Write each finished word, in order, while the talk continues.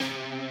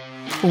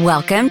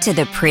Welcome to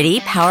the Pretty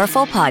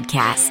Powerful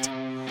Podcast,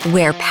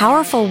 where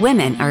powerful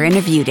women are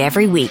interviewed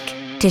every week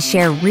to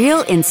share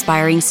real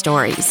inspiring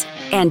stories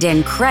and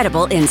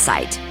incredible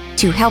insight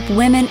to help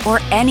women or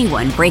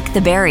anyone break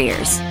the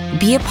barriers,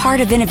 be a part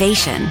of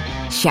innovation,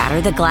 shatter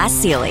the glass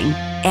ceiling,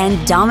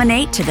 and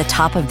dominate to the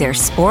top of their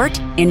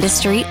sport,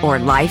 industry, or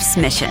life's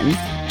mission.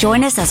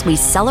 Join us as we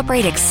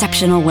celebrate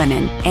exceptional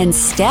women and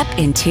step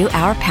into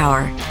our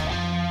power.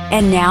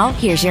 And now,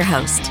 here's your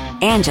host,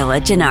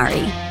 Angela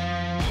Gennari.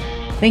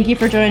 Thank you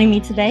for joining me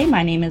today.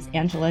 My name is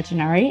Angela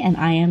Gennari, and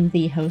I am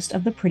the host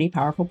of the Pretty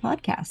Powerful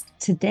Podcast.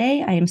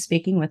 Today, I am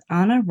speaking with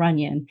Anna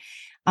Runyan.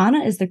 Anna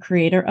is the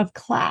creator of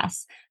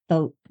Class,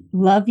 the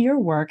Love Your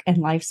Work and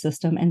Life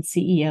System, and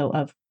CEO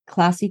of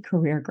Classy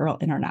Career Girl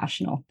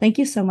International. Thank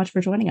you so much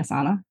for joining us,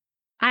 Anna.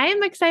 I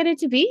am excited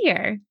to be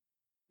here.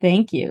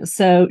 Thank you.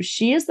 So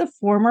she is the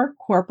former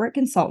corporate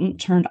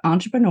consultant turned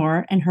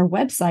entrepreneur, and her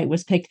website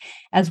was picked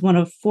as one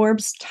of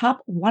Forbes'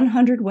 top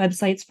 100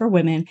 websites for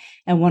women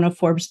and one of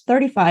Forbes'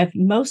 35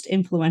 most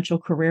influential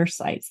career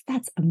sites.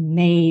 That's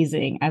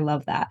amazing. I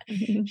love that.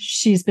 Mm-hmm.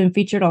 She's been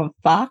featured on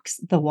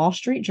Fox, The Wall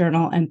Street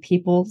Journal, and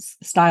People's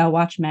Style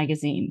Watch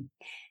magazine.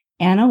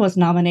 Anna was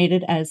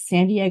nominated as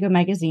San Diego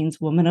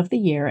Magazine's Woman of the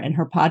Year, and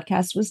her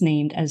podcast was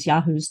named as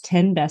Yahoo's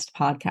 10 Best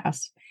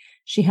Podcasts.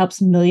 She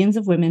helps millions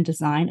of women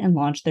design and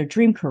launch their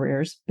dream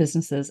careers,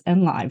 businesses,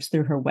 and lives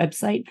through her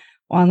website,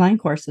 online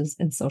courses,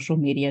 and social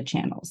media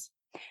channels.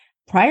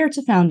 Prior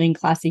to founding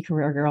Classy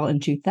Career Girl in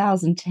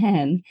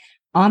 2010,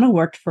 Anna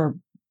worked for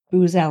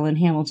Booz Allen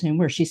Hamilton,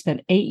 where she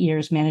spent 8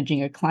 years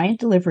managing a client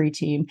delivery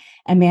team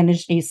and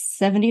managed a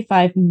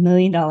 $75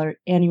 million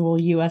annual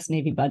U.S.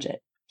 Navy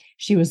budget.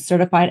 She was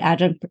certified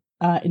adjunct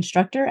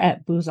instructor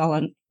at Booz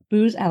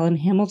Allen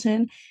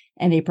Hamilton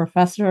and a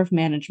professor of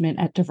management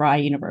at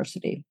DeVry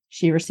University.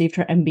 She received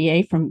her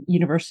MBA from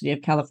University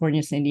of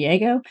California, San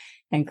Diego,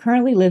 and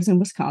currently lives in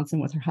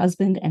Wisconsin with her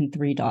husband and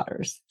 3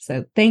 daughters.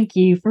 So thank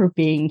you for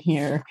being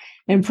here.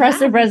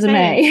 Impressive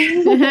resume.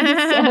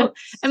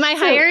 Am I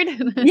hired?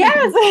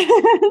 Yes.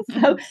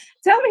 So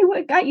tell me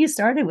what got you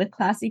started with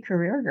Classy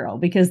Career Girl,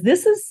 because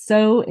this is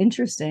so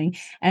interesting.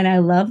 And I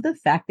love the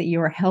fact that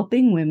you are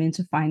helping women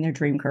to find their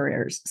dream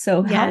careers.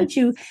 So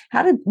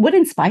what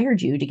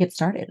inspired you to get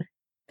started?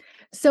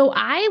 So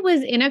I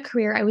was in a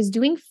career, I was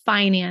doing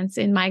finance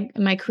in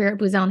my career at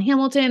Booz Allen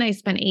Hamilton. I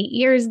spent 8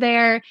 years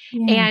there,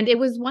 and it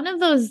was one of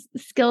those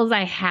skills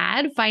I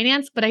had,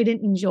 finance, but I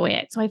didn't enjoy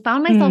it. So I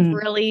found myself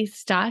really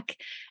stuck,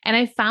 and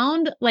I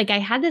found like I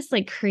had this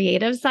like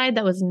creative side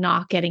that was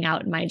not getting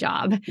out in my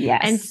job.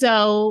 Yes. And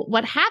so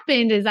what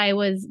happened is I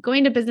was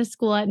going to business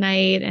school at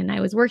night and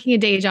I was working a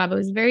day job. I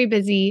was very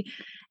busy.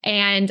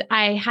 And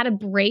I had a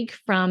break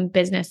from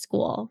business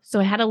school. So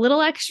I had a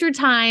little extra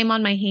time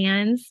on my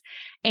hands,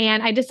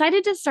 and I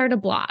decided to start a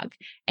blog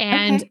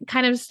and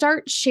kind of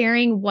start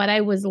sharing what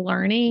I was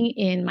learning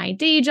in my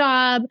day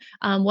job,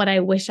 what I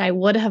wish I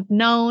would have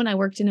known. I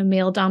worked in a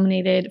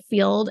male-dominated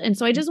field. And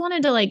so I just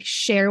wanted to like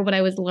share what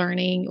I was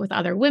learning with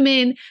other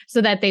women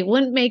so that they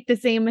wouldn't make the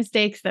same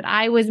mistakes that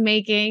I was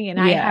making and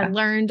I had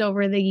learned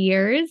over the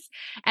years.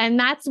 And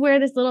that's where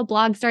this little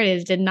blog started.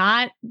 It did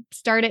not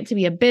start it to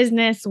be a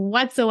business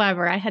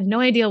whatsoever. I had no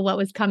idea what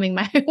was coming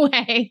my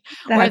way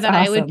or that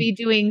I would be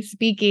doing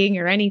speaking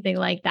or anything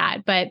like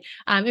that. But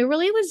it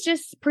really was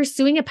just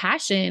pursuing a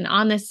passion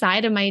on the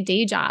side of my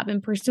day job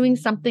and pursuing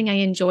something I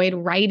enjoyed,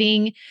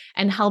 writing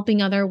and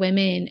helping other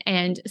women.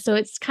 And so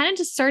it's kind of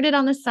just started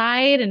on the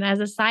side and as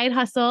a side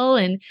hustle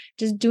and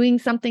just doing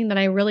something that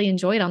I really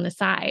enjoyed on the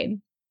side.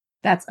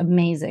 That's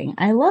amazing.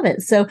 I love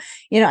it. So,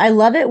 I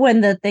love it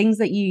when the things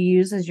that you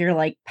use as your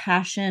like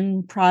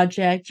passion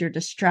project, your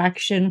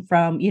distraction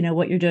from,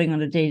 what you're doing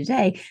on a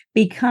day-to-day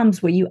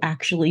becomes what you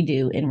actually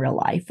do in real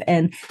life.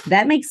 And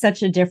that makes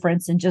such a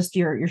difference in just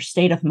your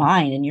state of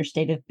mind and your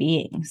state of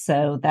being.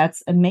 So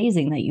that's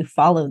amazing that you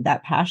followed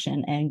that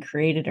passion and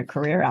created a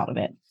career out of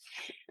it.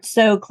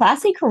 So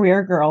Classy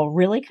Career Girl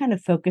really kind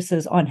of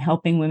focuses on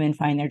helping women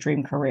find their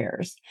dream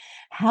careers.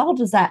 How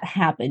does that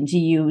happen? Do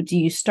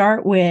you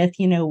start with,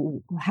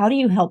 how do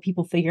you help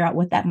people figure out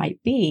what that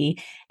might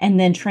be and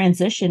then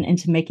transition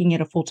into making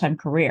it a full-time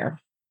career?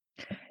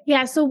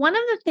 Yeah. So one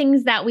of the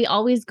things that we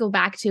always go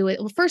back to,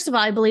 well, first of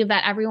all, I believe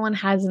that everyone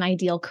has an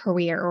ideal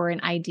career or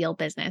an ideal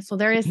business. So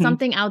there is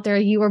something out there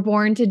you were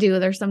born to do.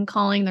 There's some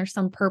calling, there's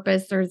some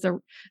purpose.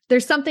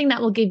 There's something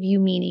that will give you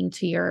meaning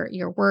to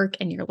your work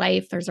and your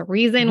life. There's a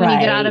reason when you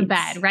get out of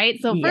bed, right?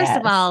 So first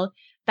of all,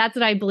 that's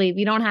what I believe.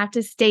 You don't have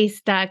to stay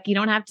stuck. You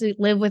don't have to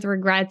live with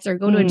regrets or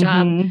go to a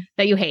job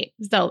that you hate.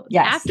 So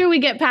after we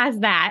get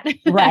past that,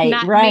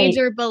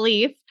 major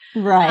belief,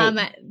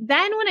 Right.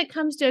 Then when it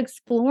comes to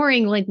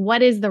exploring, like,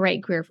 what is the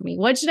right career for me?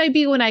 What should I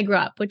be when I grow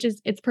up? Which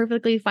is, it's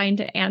perfectly fine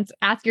to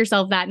ask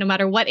yourself that no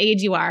matter what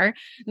age you are,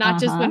 not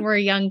just when Uh-huh. we're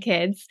young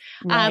kids.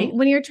 Right.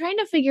 When you're trying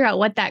to figure out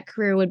what that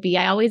career would be,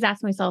 I always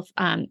ask myself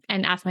and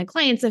ask my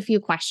clients a few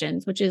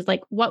questions, which is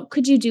like, what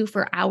could you do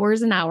for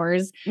hours and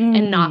hours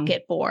and not Mm.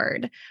 get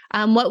bored?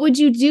 What would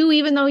you do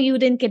even though you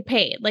didn't get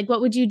paid? Like,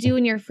 what would you do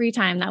in your free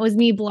time? That was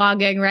me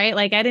blogging, right?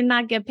 Like, I did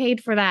not get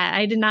paid for that.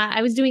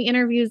 I was doing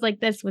interviews like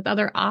this with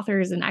other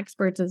authors and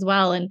experts as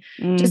well. And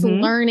just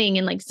Mhm. learning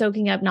and like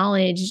soaking up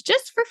knowledge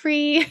just for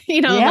free, like,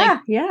 Yeah,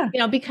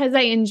 yeah. because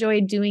I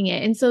enjoyed doing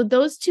it. And so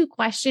those two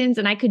questions,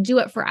 and I could do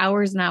it for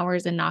hours and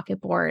hours and not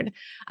get bored.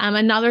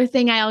 Another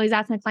thing I always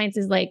ask my clients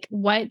is like,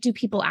 what do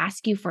people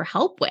ask you for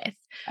help with?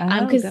 Oh,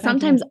 Because good idea.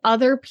 sometimes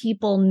other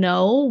people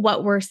know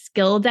what we're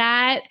skilled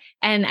at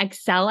and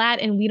excel at,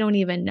 and we don't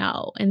even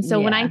know. And so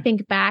when I Yeah.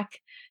 think back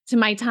to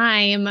my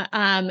time,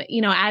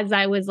 as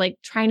I was like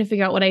trying to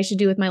figure out what I should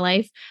do with my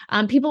life,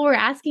 people were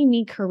asking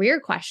me career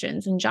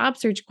questions and job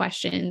search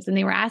questions, and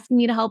they were asking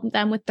me to help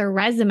them with their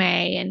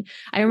resume. And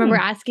I remember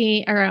Hmm.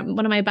 asking, or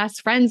one of my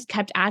best friends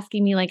kept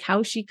asking me like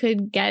how she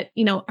could get,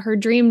 her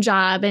dream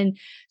job. And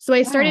so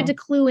I started to Wow.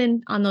 clue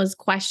in on those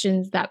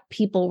questions that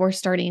people were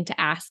starting to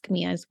ask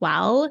me as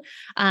well.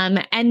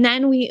 And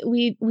then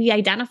we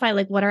identify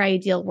like what our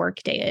ideal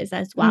work day is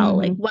as well.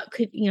 Like Mhm. what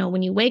could,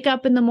 when you wake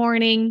up in the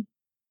morning,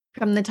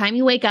 from the time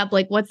you wake up,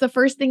 like what's the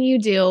first thing you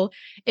do?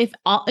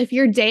 If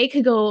your day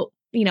could go,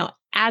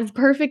 as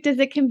perfect as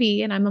it can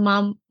be, and I'm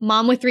a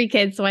mom with 3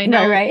 kids, so I Right,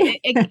 know right.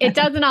 it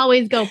doesn't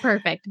always go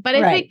perfect, but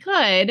if Right. it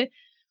could,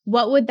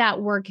 what would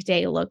that work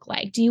day look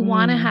like? Do you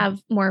want to Mm.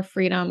 have more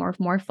freedom or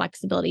more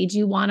flexibility? Do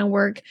you want to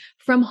work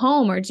from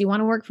home, or do you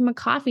want to work from a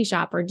coffee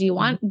shop, or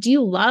Mhm. do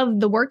you love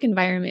the work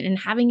environment and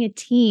having a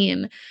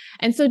team?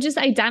 And so just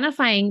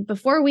identifying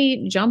before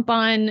we jump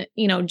on,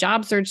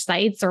 job search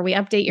sites or we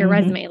update your Mhm.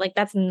 resume, like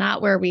that's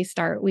not where we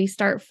start. We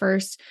start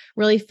first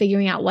really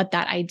figuring out what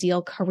that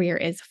ideal career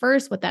is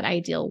first, what that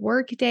ideal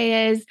work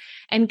day is,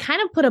 and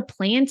kind of put a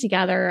plan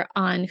together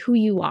on who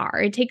you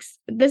are.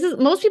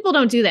 Most people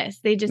don't do this.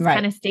 They just kind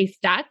Right. of stay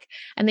stuck,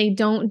 and they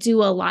don't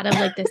do a lot of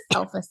like this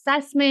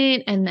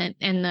self-assessment and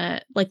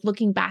the like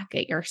looking back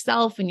at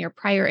yourself and your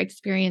prior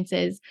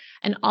experiences,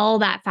 and all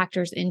that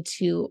factors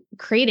into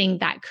creating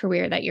that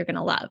career that you're going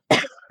to love.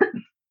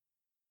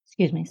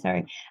 Excuse me,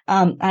 sorry.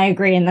 I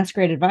agree, and that's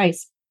great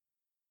advice.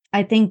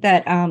 I think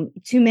that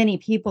too many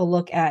people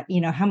look at,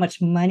 how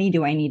much money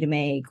do I need to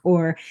make?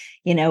 Or,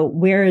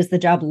 where is the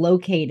job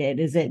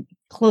located? Is it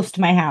close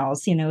to my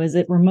house? Is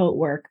it remote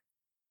work?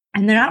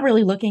 And they're not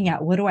really looking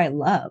at what do I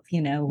love?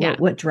 Yeah.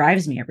 What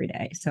drives me every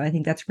day. So I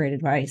think that's great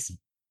advice.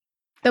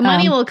 The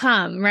money Um, will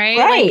come, right?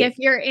 Like right. if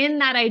you're in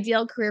that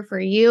ideal career for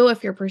you,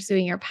 if you're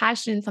pursuing your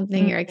passion,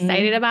 something you're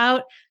excited Hmm.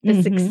 about, the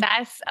Hmm.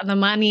 success of the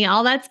money,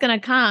 all that's going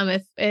to come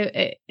if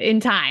in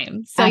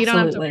time. So you don't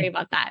have to worry Absolutely.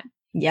 about that.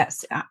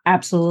 Yes,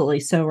 absolutely.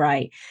 So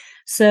right.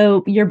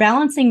 So you're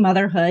balancing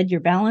motherhood, you're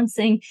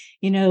balancing,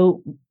 you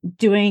know,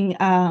 doing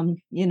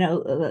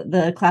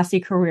the classy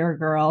career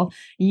girl.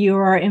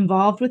 You're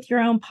involved with your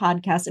own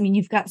podcast. I mean,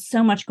 you've got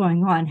so much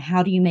going on.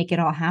 How do you make it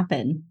all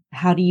happen?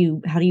 How do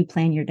you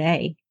plan your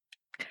day?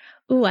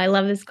 Ooh, I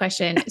love this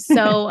question.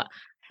 So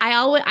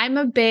I'm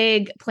a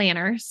big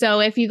planner. So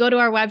if you go to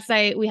our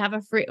website, we have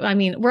a free, I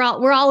mean, we're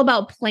all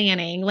about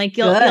planning. Like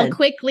you'll Good.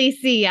 quickly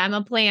see I'm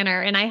a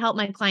planner, and I help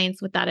my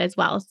clients with that as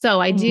well.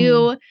 So I Mm,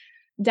 do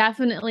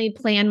definitely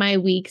plan my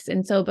weeks.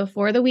 And so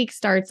before the week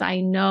starts, I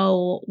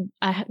know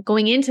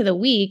going into the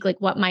week, like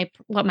what my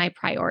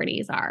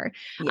priorities are.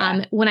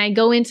 yeah. When I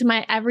go into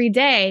my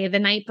everyday, the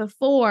night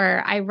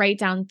before, I write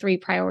down 3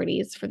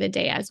 priorities for the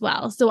day as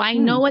well. So I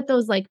know Mm, what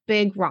those like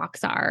big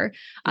rocks are.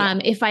 yeah.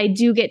 If I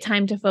do get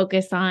time to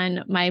focus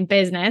on my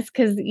business,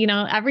 because,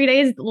 every day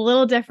is a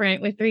little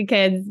different with 3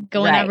 kids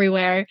going Right.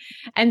 everywhere.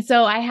 And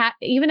so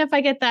even if I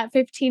get that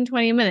 15,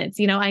 20 minutes,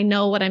 I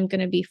know what I'm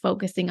going to be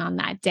focusing on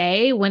that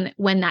day when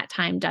that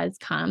time does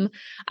come.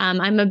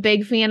 I'm a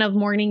big fan of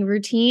morning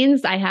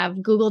routines. I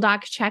have Google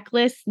Doc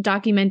checklists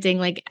documenting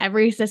like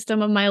every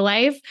system of my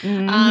life, for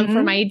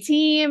Hmm. my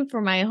team,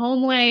 for my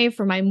home life,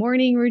 for my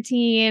morning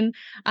routine,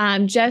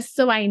 just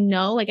so I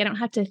know, like, I don't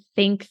have to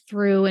think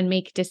through and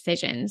make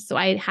decisions. So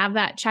I have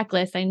that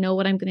checklist. I know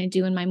what I'm going to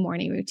do in my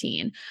morning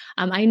routine.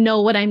 I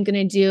know what I'm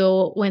going to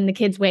do when the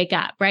kids wake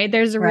up, right?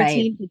 There's a Right.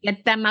 routine to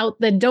get them out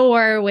the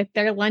door with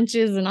their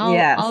lunches and all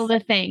Yes. the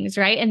things,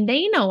 right? And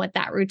they know what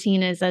that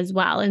routine is as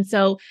well. And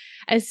so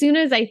as soon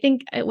as I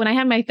think when I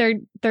had my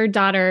third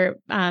daughter,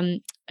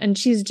 and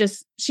she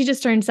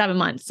just turned 7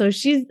 months. So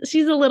she's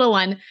a little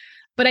one.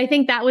 But I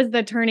think that was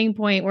the turning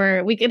point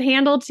where we could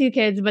handle 2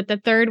 kids, but the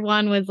third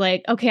one was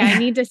like, okay, I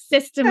need to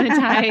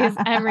systematize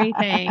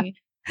everything.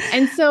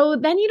 And so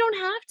then you don't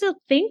have to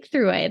think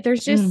through it.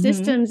 There's just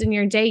systems in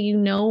your day. You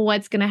know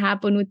what's going to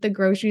happen with the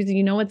groceries.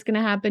 You know what's going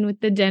to happen with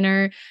the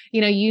dinner.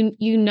 You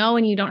know,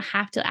 and you don't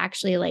have to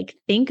actually like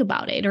think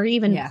about it or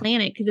even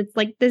plan it because it's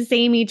like the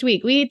same each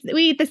week. We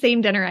eat the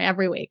same dinner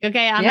every week.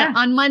 Okay.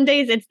 On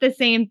Mondays, it's the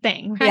same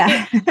thing,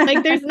 right?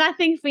 Like there's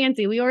nothing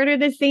fancy. We order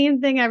the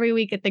same thing every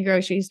week at the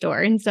grocery store.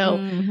 And so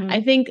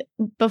I think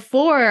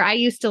before I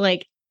used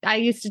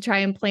to try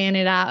and plan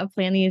it out,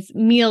 plan these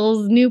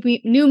meals, new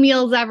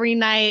meals every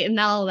night and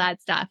all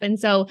that stuff. And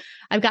so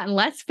I've gotten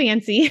less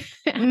fancy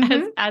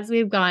as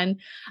we've gone.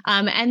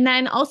 And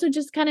then also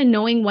just kind of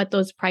knowing what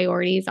those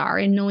priorities are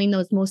and knowing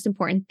those most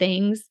important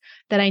things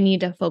that I need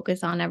to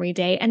focus on every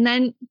day. And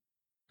then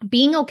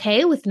being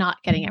okay with not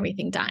getting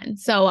everything done.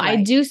 So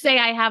I do say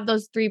I have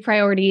those 3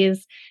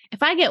 priorities.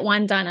 If I get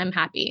one done, I'm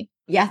happy.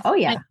 Yeah. Oh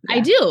yeah. I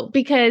do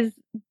because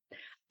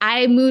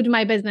I moved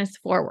my business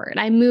forward.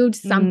 I moved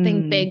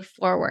something big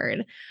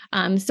forward.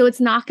 So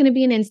it's not going to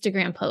be an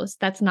Instagram post.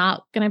 That's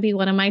not going to be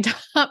one of my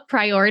top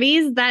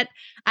priorities. That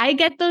I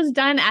get those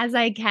done as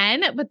I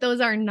can, but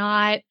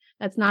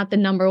that's not the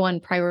number one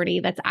priority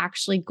that's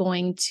actually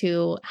going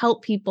to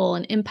help people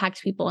and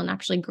impact people and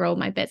actually grow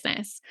my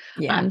business.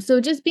 So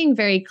just being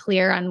very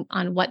clear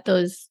on what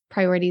those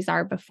priorities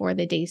are before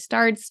the day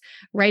starts,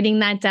 writing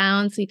that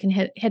down so you can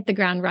hit the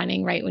ground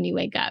running right when you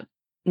wake up.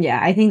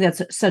 Yeah, I think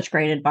that's such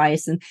great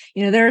advice. And,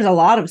 there's a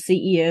lot of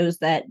CEOs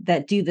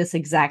that do this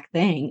exact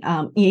thing.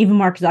 Even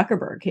Mark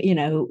Zuckerberg,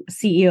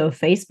 CEO of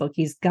Facebook,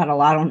 he's got a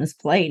lot on his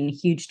plate and a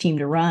huge team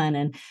to run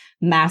and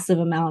massive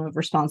amount of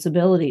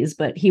responsibilities,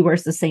 but he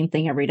wears the same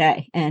thing every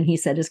day. And he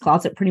said his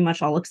closet pretty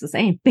much all looks the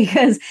same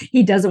because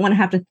he doesn't want to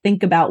have to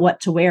think about what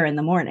to wear in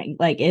the morning.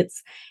 Like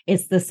it's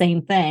the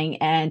same thing.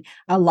 And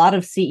a lot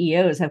of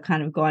CEOs have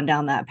kind of gone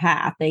down that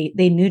path. They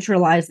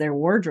neutralize their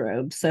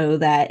wardrobe so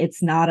that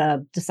it's not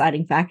a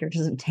deciding factor. It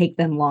doesn't take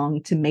them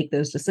long to make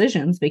those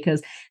decisions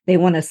because they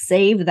want to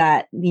save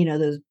that,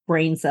 those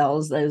brain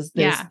cells, those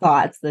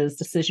thoughts, those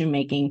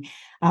decision-making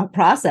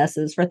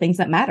processes for things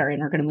that matter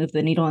and are going to move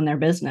the needle in their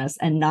business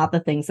and not the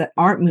things that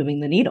aren't moving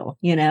the needle,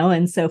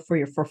 And so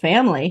for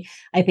family,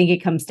 I think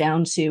it comes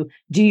down to,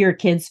 do your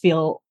kids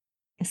feel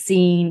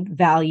seen,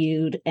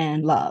 valued,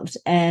 and loved?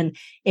 And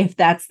if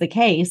that's the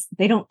case,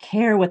 they don't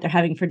care what they're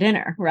having for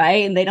dinner,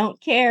 right? And they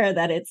don't care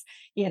that it's,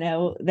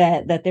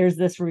 that there's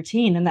this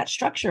routine, and that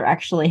structure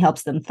actually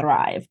helps them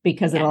thrive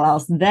because it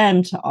allows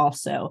them to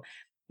also,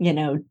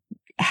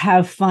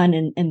 have fun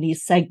in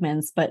these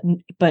segments,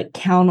 but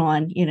count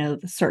on,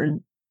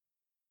 certain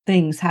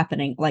things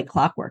happening like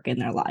clockwork in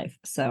their life.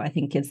 So I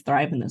think kids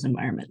thrive in those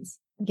environments.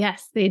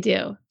 Yes, they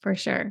do, for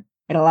sure.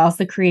 It allows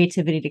the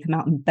creativity to come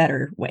out in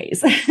better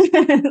ways.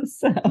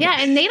 Yeah.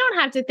 And they don't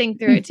have to think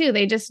through it too.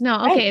 They just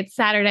know, okay, it's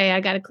Saturday. I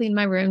got to clean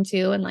my room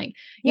too. And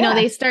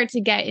they start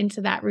to get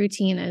into that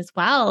routine as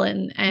well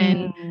and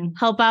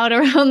help out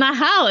around the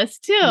house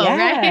too.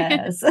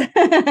 Yes.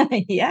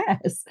 Right?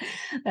 Yes.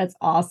 That's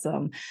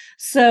awesome.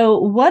 So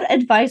what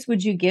advice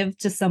would you give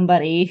to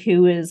somebody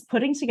who is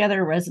putting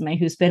together a resume,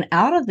 who's been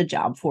out of the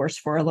job force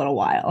for a little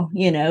while,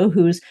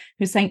 who's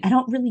saying, I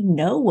don't really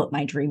know what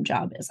my dream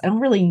job is. I don't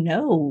really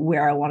know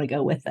where I want to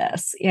go with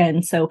this.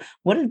 And so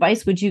what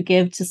advice would you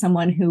give to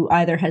someone who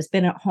either has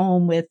been at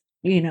home with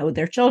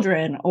their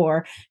children,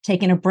 or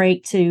taking a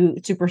break to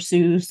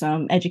pursue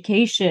some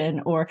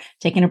education, or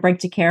taking a break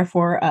to care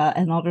for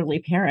an elderly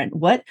parent?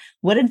 What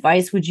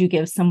advice would you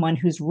give someone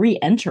who's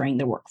re-entering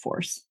the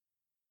workforce?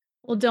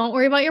 Well, don't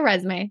worry about your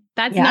resume.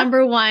 That's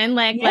number one.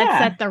 Let's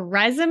set the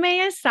resume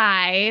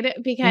aside,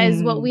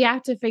 because what we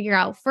have to figure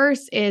out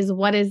first is,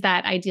 what is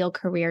that ideal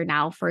career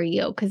now for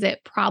you? Because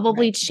it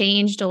probably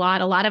changed a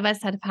lot. A lot of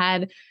us have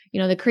had,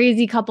 the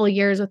crazy couple of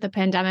years with the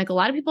pandemic. A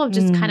lot of people have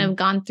just kind of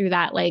gone through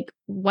that,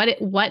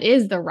 what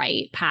is the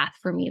right path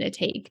for me to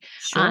take?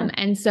 Sure.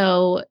 And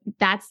so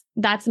that's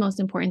the most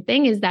important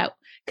thing, is that,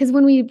 because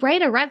when we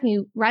write a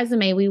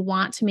resume, we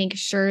want to make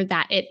sure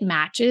that it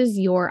matches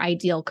your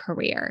ideal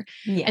career.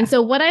 Yeah. And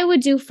so what I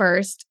would do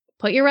first,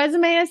 put your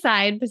resume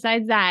aside.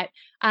 Besides that,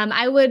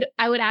 I would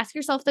ask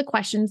yourself the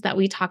questions that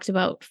we talked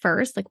about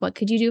first, like, what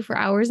could you do for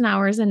hours and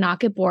hours and not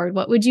get bored?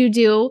 What would you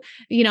do,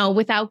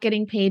 without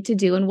getting paid to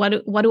do? And what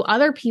do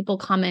other people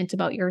comment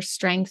about your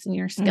strengths and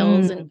your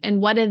skills?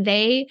 And what do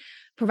they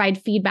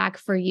provide feedback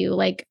for you,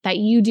 like that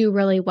you do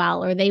really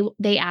well, or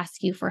they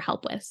ask you for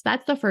help with? So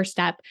that's the first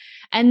step.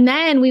 And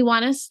then we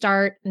want to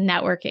start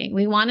networking.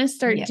 We want to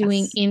start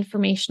doing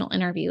informational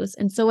interviews.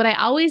 And so what I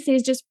always say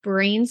is just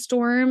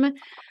brainstorm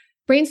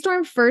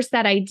first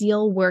that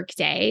ideal work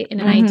day.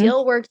 In an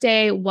ideal work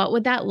day, what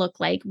would that look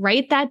like?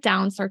 Write that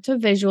down, start to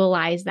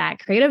visualize that,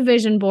 create a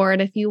vision board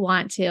if you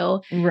want to.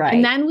 Right.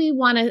 And then we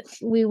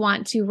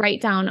want to write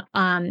down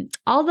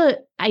all the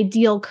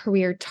ideal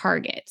career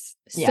targets.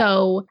 Yeah.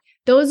 So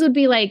those would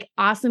be like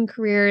awesome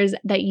careers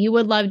that you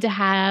would love to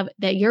have,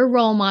 that your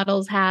role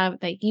models have,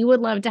 that you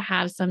would love to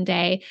have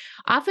someday.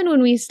 Often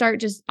when we start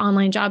just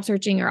online job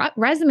searching or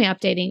resume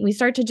updating, we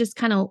start to just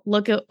kind of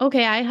look at,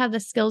 okay, I have the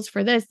skills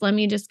for this. Let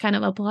me just kind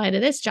of apply to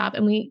this job.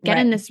 And we get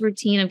in this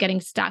routine of getting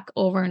stuck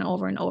over and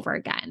over and over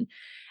again.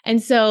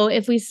 And so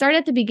if we start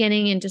at the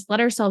beginning and just let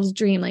ourselves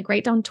dream, like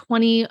write down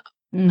 20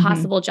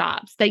 possible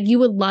jobs that you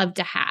would love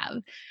to have.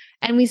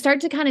 And we start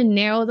to kind of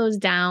narrow those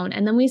down.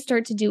 And then we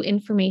start to do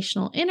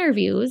informational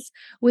interviews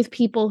with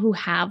people who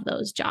have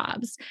those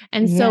jobs.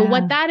 And so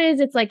what that is,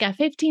 it's like a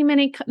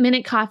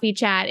 15-minute coffee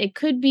chat. It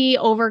could be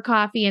over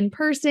coffee in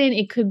person.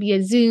 It could be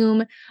a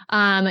Zoom,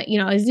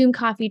 a Zoom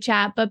coffee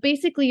chat. But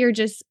basically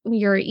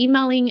you're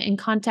emailing and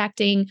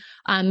contacting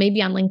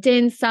maybe on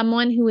LinkedIn,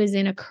 someone who is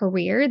in a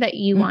career that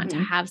you want to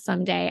have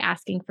someday,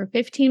 asking for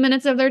 15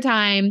 minutes of their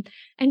time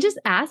and just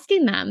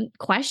asking them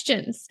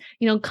questions,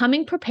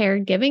 coming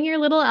prepared, giving your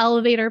little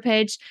elevator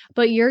pitch,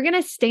 but you're going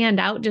to stand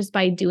out just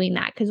by doing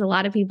that because a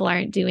lot of people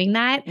aren't doing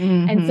that.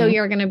 And so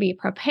you're going to be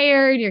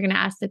prepared. You're going to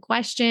ask the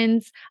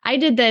questions. I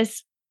did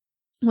this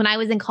when I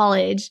was in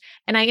college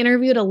and I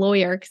interviewed a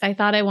lawyer because I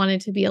thought I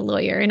wanted to be a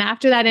lawyer. And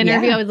after that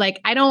interview, I was like,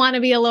 I don't want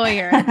to be a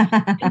lawyer.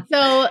 And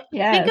so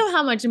think of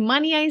how much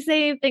money I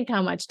saved, think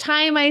how much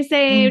time I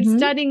saved,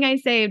 studying I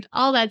saved,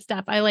 all that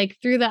stuff. I like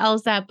threw the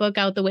LSAT book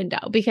out the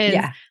window because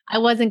I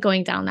wasn't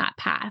going down that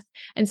path.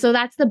 And so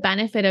that's the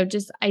benefit of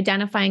just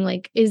identifying,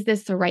 like, is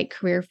this the right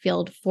career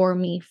field for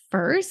me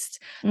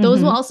first?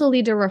 Those will also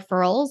lead to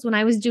referrals. When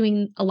I was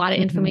doing a lot of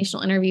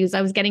informational interviews,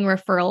 I was getting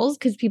referrals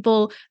because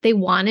people, they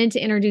wanted to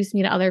introduce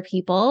me to other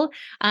people.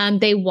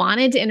 They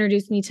wanted to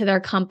introduce me to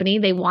their company.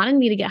 They wanted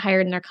me to get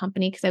hired in their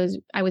company because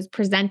I was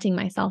presenting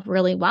myself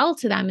really well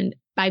to them and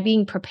by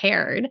being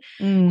prepared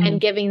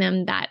and giving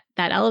them that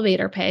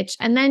elevator pitch.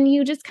 And then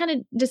you just kind of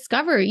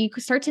discover, you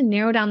start to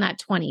narrow down that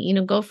 20,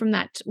 go from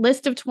that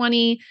list of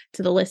 20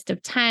 to the list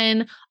of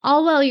 10,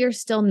 all while you're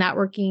still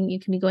networking. You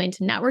can be going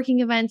to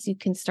networking events. You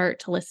can start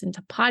to listen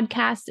to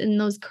podcasts in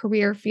those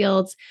career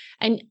fields.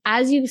 And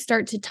as you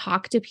start to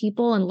talk to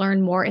people and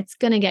learn more, it's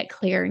going to get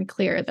clearer and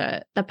clearer,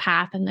 the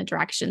path and the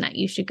direction that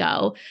you should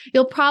go.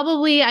 You'll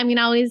probably, I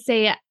always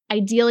say,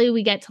 ideally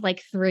we get to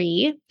like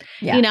 3,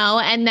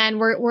 and then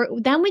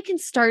then we can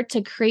start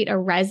to create a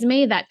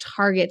resume that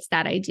targets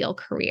that ideal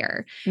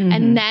career.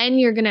 And then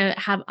you're going to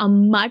have a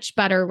much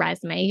better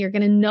resume. You're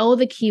going to know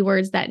the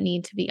keywords that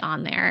need to be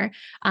on there.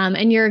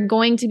 And you're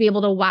going to be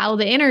able to wow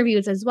the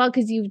interviews as well,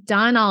 because you've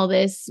done all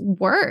this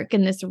work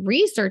and this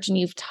research and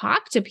you've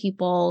talked to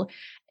people.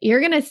 You're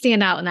going to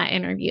stand out in that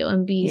interview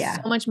and be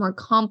so much more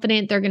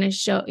confident. You're going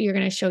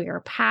to show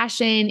your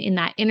passion in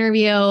that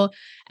interview.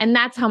 And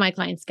that's how my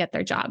clients get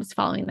their jobs,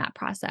 following that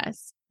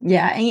process.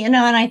 Yeah. And,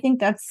 I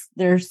think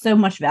there's so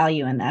much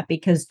value in that,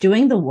 because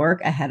doing the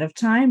work ahead of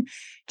time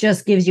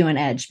just gives you an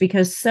edge,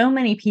 because so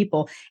many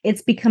people,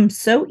 it's become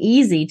so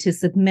easy to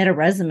submit a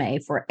resume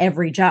for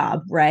every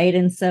job. Right.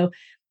 And so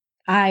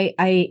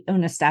I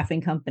own a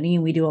staffing company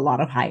and we do a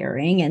lot of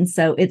hiring. And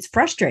so it's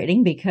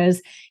frustrating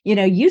because,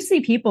 you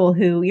see people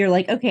who you're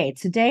like, okay,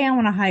 today I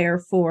want to hire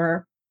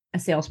for a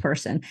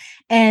salesperson.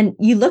 And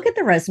you look at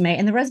the resume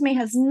and the resume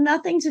has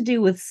nothing to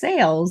do with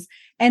sales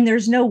and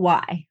there's no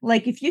why.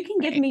 Like, if you can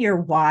give me your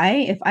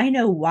why, if I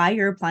know why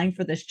you're applying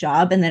for this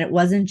job, and then it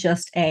wasn't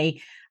just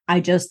I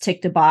just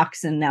ticked a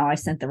box and now I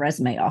sent the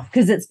resume off,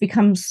 because it's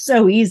become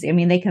so easy.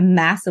 They can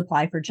mass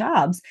apply for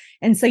jobs.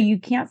 And so you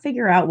can't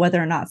figure out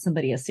whether or not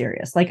somebody is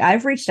serious. Like,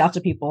 I've reached out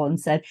to people and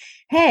said,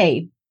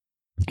 hey,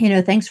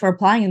 thanks for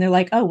applying. And they're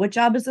like, oh, what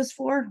job is this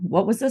for?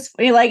 What was this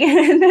for? Like,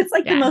 and it's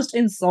like the most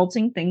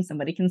insulting thing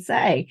somebody can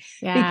say,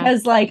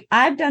 because like,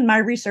 I've done my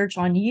research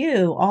on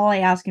you. All I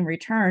ask in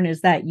return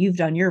is that you've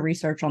done your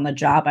research on the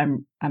job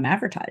I'm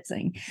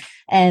advertising.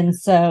 And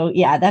so,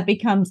 that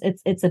becomes,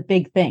 it's a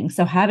big thing.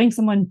 So having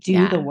someone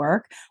do the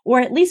work, or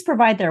at least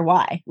provide their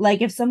why.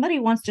 Like, if somebody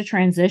wants to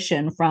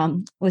transition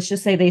from, let's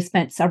just say they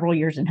spent several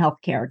years in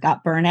healthcare,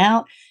 got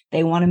burnout,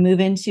 they want to move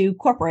into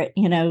corporate,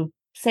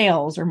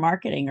 sales or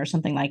marketing or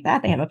something like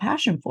that, they have a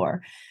passion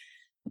for.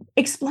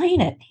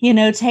 Explain it,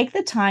 take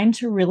the time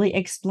to really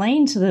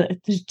explain to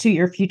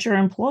your future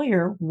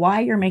employer why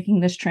you're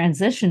making this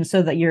transition,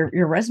 so that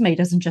your resume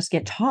doesn't just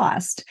get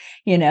tossed,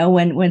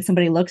 when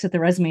somebody looks at the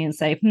resume and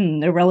say,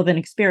 no relevant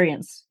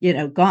experience,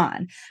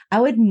 gone.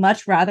 I would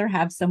much rather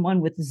have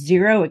someone with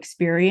 0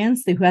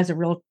 experience who has a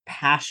real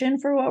passion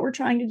for what we're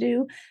trying to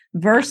do,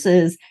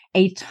 versus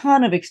a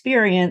ton of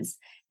experience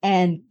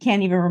and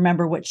can't even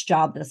remember which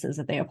job this is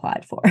that they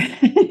applied for.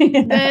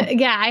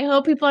 I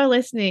hope people are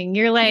listening.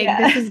 You're like,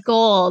 this is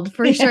gold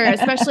for sure,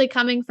 especially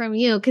coming from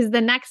you. Because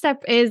the next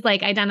step is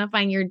like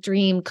identifying your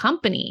dream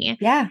company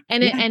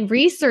and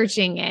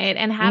researching it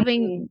and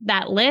having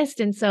that list.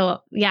 And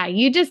so,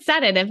 you just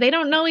said it. If they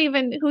don't know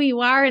even who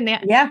you are, and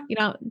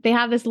they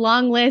have this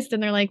long list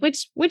and they're like,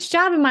 which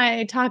job am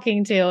I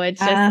talking to? It's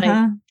just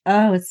like,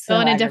 it's so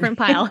in a different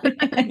pile.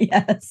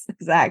 Yes,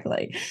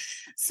 exactly.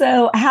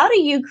 So how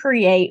do you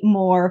create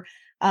more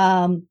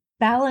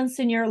balance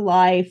in your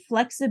life,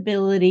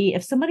 flexibility.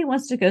 If somebody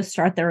wants to go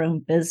start their own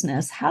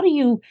business, how do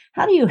you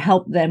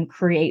help them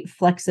create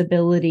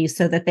flexibility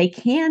so that they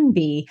can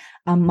be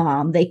a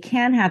mom, they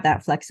can have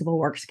that flexible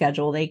work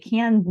schedule, they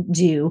can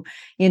do,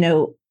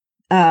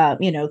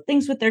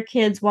 things with their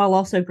kids while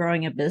also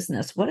growing a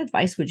business? What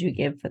advice would you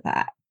give for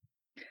that?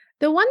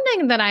 The one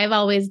thing that I've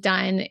always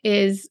done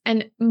is,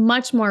 and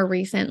much more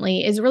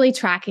recently, is really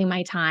tracking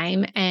my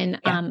time and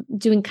Yeah.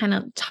 doing kind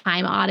of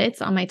time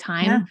audits on my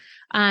time.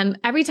 Yeah.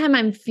 Every time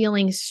I'm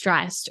feeling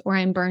stressed or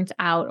I'm burnt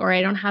out or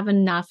I don't have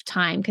enough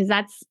time, because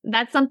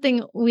that's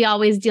something we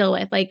always deal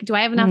with. Like, do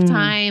I have enough Mm,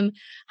 time?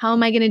 How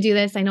am I going to do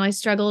this? I know I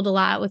struggled a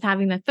lot with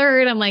having the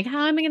third. I'm like,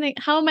 how am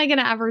I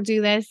gonna ever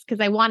do this?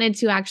 Because I wanted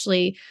to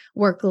actually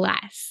work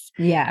less.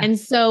 yeah. And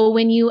so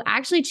when you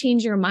actually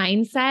change your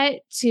mindset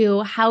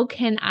to how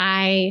can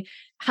I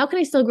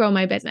still grow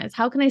my business?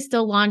 How can I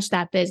still launch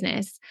that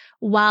business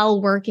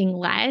while working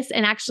less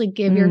and actually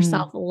give Mm,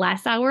 yourself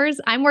less hours?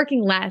 I'm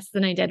working less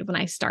than I did when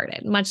I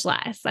started, much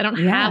less. I don't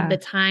have yeah. the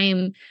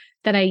time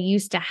that I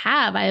used to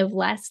have. I have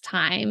less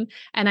time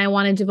and I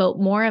want to devote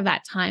more of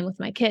that time with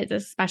my kids,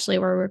 especially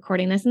we're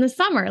recording this in the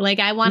summer. Like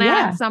I want to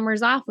have Yeah.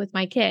 summers off with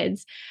my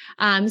kids.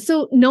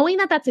 So knowing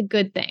that that's a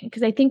good thing,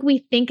 because I think we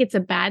think it's a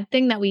bad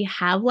thing that we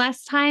have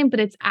less time, but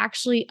it's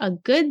actually a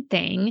good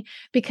thing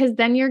because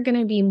then you're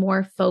going to be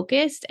more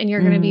focused and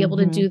you're going to be able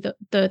to Hmm. do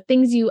the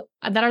things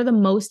that are the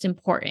most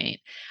important.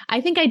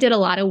 I think I did a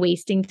lot of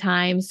wasting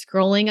time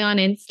scrolling on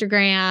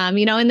Instagram,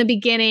 in the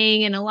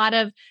beginning, and a lot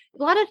of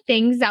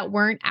things that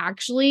weren't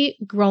actually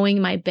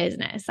growing my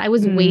business. I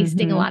was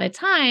wasting a Hmm. lot of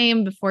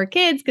time before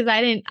kids because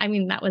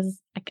that was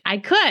I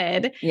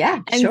could.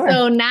 Yeah, And sure.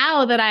 so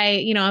now that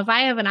if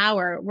I have an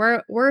hour,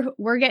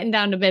 we're getting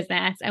down to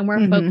business and we're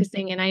Hmm.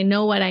 focusing and I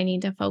know what I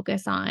need to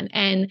focus on.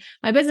 And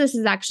my business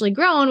has actually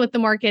grown with the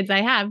more kids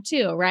I have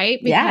too, right?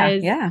 Yeah,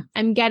 Because yeah.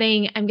 I'm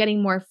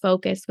getting more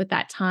focused with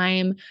that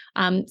time.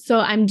 So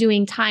I'm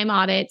doing time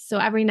audits. So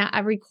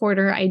every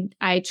quarter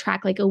I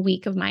track like a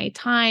week of my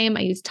time.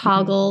 I use Mhm.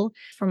 Toggle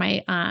for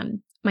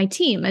my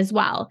team as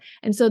well.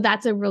 And so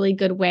that's a really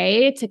good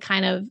way to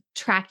kind of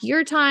track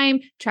your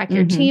time, track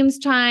your Mhm. team's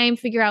time,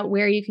 figure out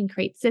where you can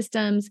create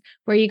systems,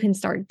 where you can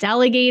start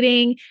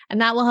delegating, and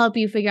that will help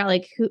you figure out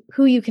like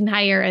who you can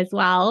hire as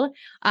well.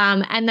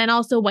 And then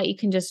also what you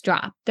can just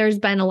drop. There's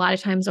been a lot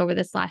of times over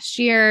this last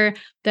year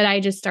that I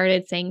just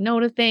started saying no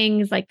to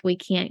things, like we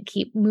can't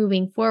keep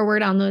moving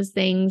forward on those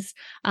things.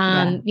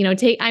 Yeah.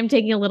 I'm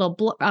taking a little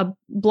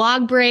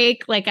blog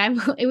break. Like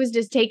it was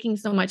just taking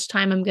so much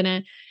time. I'm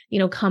gonna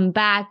come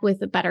back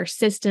with better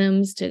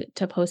systems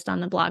to post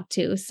on the blog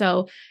too.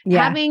 So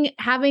Yeah.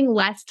 having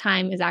less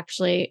time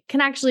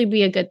can actually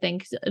be a good thing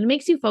because it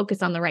makes you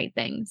focus on the right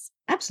things.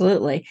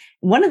 Absolutely.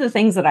 One of the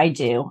things that I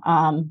do,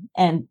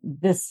 and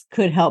this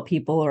could help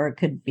people or it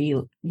could be,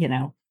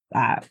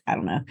 I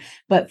don't know.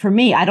 But for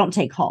me, I don't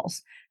take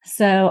calls.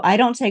 So I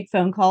don't take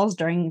phone calls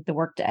during the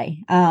workday,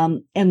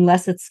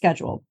 unless it's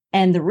scheduled.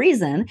 And the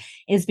reason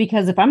is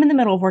because if I'm in the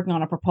middle of working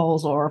on a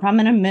proposal or if I'm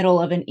in the middle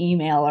of an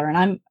email or and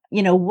I'm,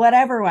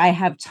 whatever, I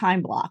have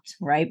time blocked,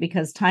 right?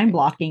 Because time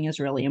blocking is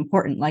really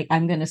important. Like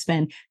I'm going to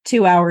spend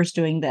 2 hours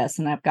doing this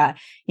and I've got,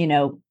 you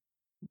know,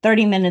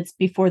 30 minutes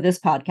before this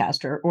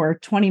podcast or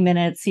 20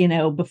 minutes,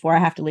 before I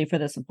have to leave for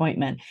this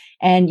appointment.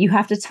 And you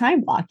have to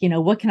time block,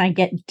 what can I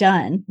get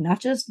done? Not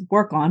just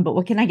work on, but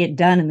what can I get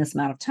done in this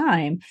amount of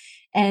time?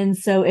 And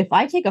so if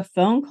I take a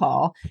phone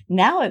call,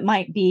 now it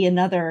might be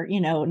another,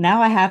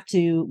 now I have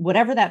to,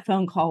 whatever that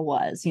phone call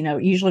was,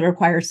 usually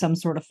requires some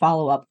sort of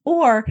follow up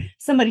or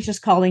somebody's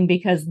just calling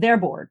because they're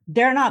bored.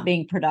 They're not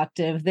being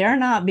productive. They're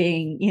not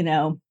being,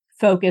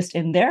 focused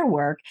in their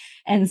work.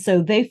 And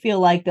so they feel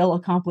like they'll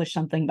accomplish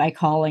something by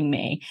calling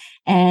me.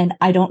 And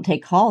I don't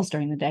take calls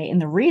during the day. And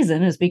the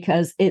reason is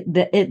because it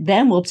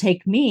then will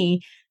take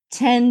me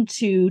 10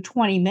 to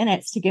 20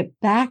 minutes to get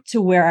back to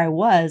where I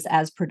was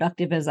as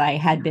productive as I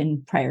had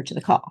been prior to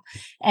the call.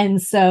 And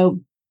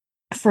so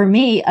for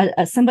me,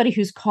 somebody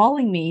who's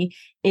calling me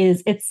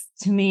it's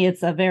to me,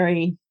 it's a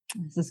very,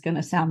 this is going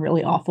to sound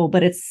really awful,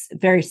 but it's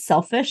very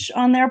selfish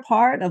on their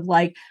part of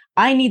like,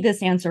 I need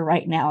this answer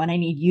right now and I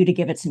need you to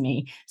give it to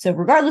me. So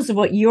regardless of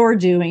what you're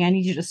doing, I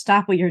need you to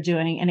stop what you're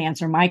doing and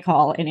answer my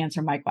call and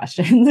answer my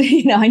questions.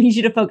 I need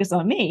you to focus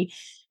on me.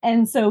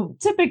 And so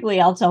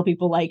typically I'll tell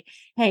people like,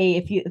 hey,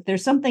 if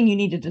there's something you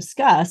need to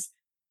discuss,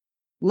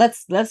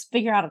 let's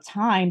figure out a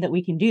time that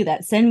we can do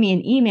that. Send me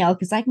an email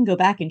because I can go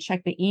back and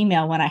check the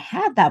email when I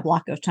had that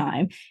block of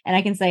time and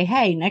I can say,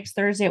 hey, next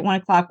Thursday at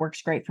 1 o'clock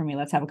works great for me.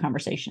 Let's have a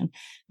conversation.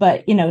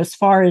 But as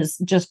far as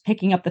just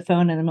picking up the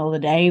phone in the middle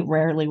of the day,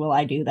 rarely will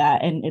I do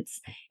that. And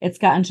it's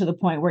gotten to the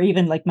point where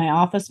even like my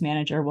office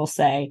manager will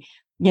say,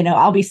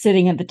 I'll be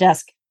sitting at the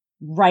desk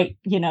right,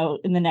 in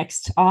the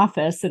next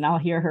office and I'll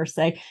hear her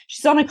say,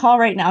 she's on a call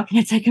right now. Can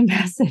I take a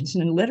message?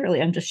 And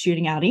literally I'm just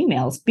shooting out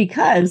emails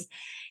because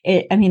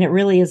it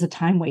really is a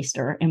time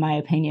waster, in my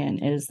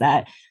opinion, is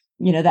that,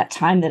 that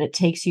time that it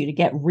takes you to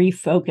get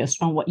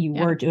refocused on what you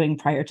Yeah. were doing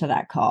prior to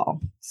that call.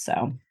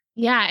 So,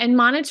 Yeah, and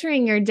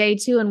monitoring your day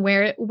too, and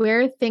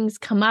where things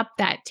come up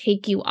that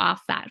take you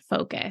off that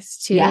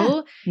focus Yeah.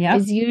 too Yep.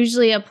 is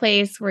usually a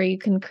place where you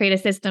can create a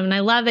system. And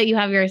I love that you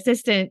have your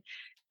assistant.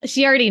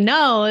 She already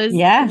knows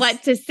Yes.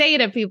 what to say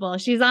to people.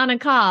 She's on a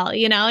call, and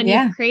you've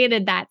Yeah.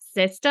 created that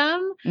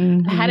system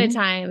ahead of Hmm.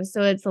 time.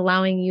 So it's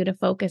allowing you to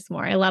focus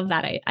more. I love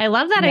that. I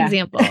love that Yeah.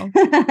 example.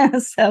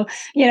 So,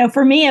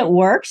 for me, it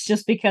works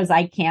just because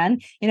I can.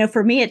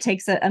 For me, it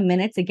takes a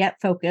minute to get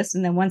focused.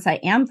 And then once I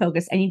am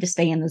focused, I need to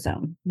stay in the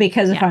zone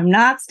because if Yeah. I'm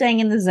not staying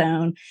in the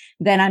zone,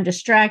 then I'm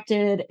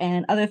distracted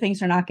and other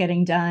things are not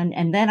getting done.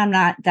 And then I'm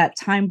not, that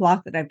time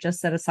block that I've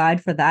just set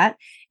aside for that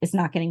is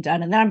not getting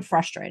done. And then I'm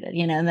frustrated,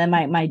 and then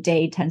my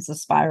day tends to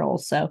spiral.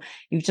 So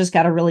you've just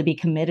got to really be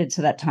committed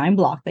to that time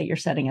block that you're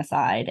setting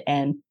aside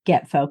and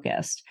get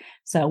focused.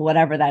 So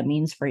whatever that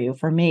means for you,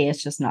 for me,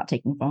 it's just not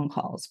taking phone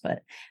calls, but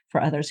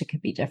for others, it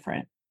could be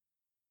different.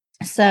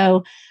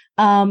 So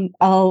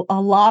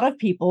a lot of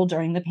people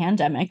during the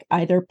pandemic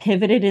either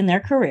pivoted in their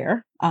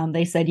career.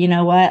 They said, you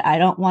know what, I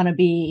don't want to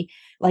be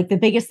like the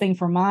biggest thing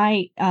for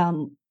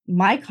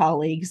my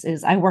colleagues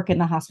is I work in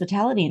the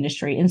hospitality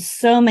industry. And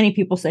so many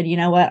people said, you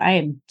know what, I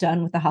am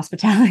done with the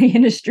hospitality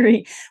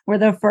industry. We're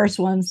the first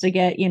ones to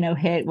get,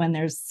 hit when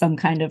there's some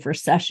kind of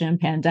recession,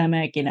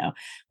 pandemic,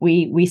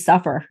 we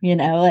suffer,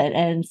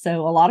 and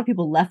so a lot of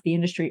people left the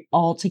industry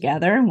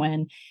altogether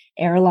when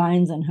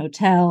airlines and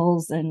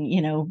hotels and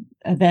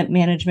event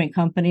management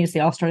companies, they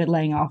all started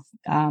laying off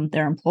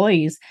their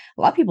employees.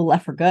 A lot of people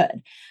left for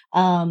good.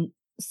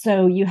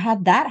 So you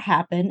had that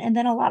happen, and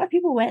then a lot of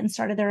people went and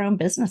started their own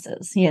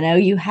businesses.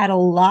 You had a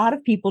lot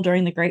of people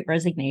during the Great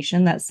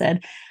Resignation that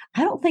said,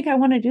 I don't think I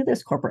want to do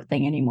this corporate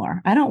thing anymore.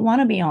 I don't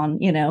want to be on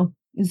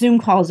Zoom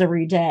calls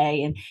every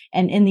day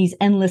and in these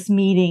endless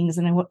meetings,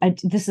 and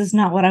this is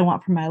not what I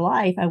want for my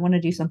life. I want to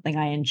do something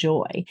I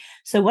enjoy.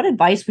 So what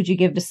advice would you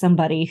give to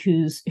somebody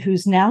who's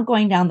now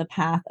going down the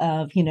path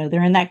of,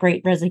 they're in that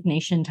Great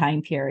Resignation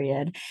time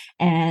period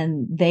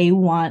and they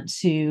want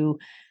to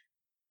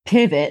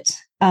pivot?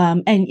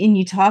 And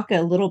you talk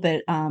a little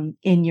bit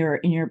in your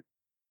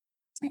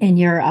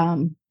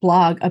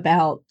blog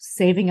about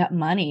saving up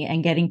money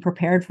and getting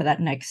prepared for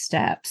that next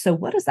step. So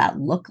what does that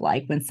look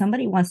like when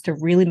somebody wants to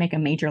really make a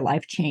major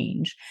life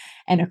change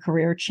and a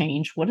career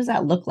change? What does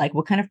that look like?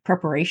 What kind of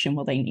preparation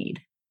will they need?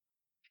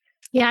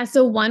 Yeah.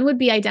 So one would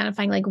be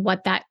identifying like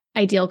what that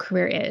ideal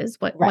career is,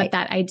 what Right.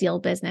 that ideal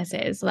business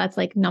is. So that's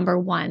like number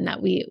one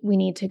that we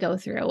need to go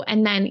through.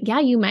 And then yeah,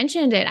 you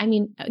mentioned it. I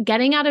mean,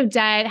 getting out of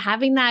debt,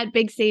 having that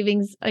big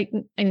savings, like,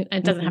 and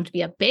it doesn't have Hmm. to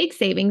be a big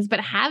savings, but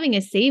having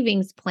a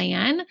savings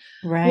plan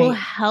will Right.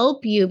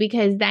 help you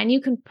because then you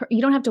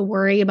don't have to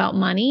worry about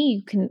money.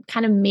 You can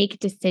kind of make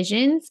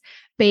decisions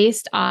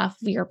based off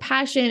your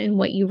passion and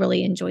what you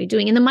really enjoy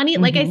doing. And the money,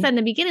 like I Hmm. said in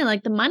the beginning,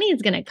 like the money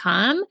is going to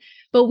come,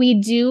 but we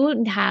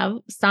do have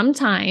some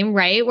time,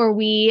 right, where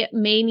we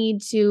may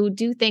need to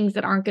do things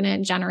that aren't going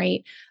to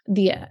generate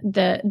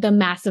the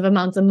massive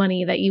amounts of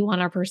money that you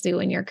want to pursue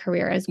in your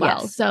career as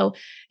well. Yes. So,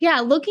 yeah,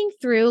 looking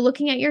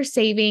at your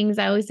savings,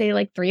 I always say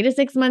like 3 to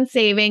 6 months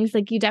savings.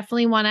 Like you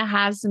definitely want to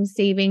have some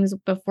savings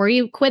before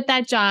you quit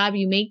that job,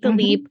 you make the Hmm.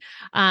 leap.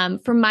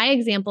 From my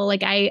example,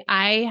 like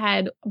I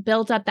had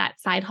built up that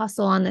side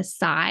hustle on the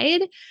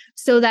side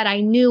so that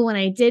I knew when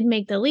I did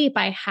make the leap,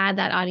 I had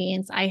that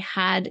audience. I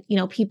had,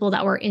 people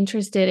that were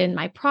interested in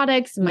my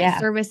products and my Yeah.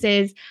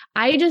 services.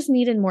 I just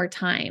needed more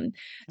time.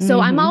 So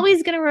I'm Hmm.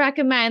 always going to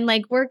recommend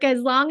like work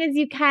as long as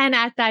you can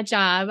at that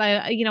job.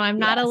 I'm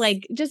not a Yes.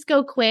 like just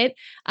go quit,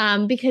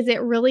 because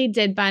it really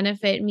did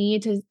benefit me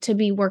to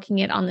be working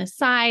it on the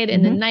side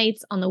in the Hmm.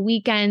 nights, on the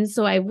weekends.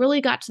 So I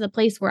really got to the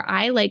place where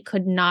I like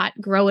could not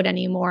grow it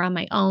anymore on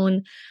my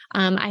own.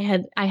 I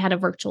had a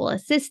virtual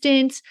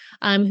assistant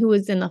who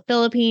was in the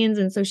Philippines,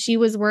 and so she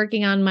was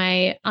working on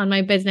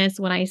my business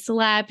when I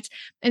slept.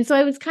 And so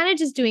I was kind of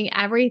just doing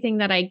everything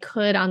that I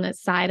could on the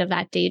side of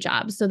that day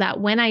job so that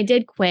when I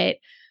did quit,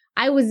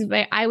 I was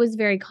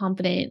very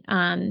confident.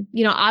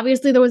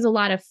 Obviously there was a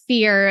lot of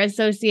fear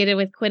associated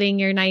with quitting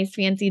your nice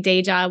fancy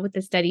day job with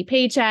a steady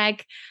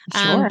paycheck.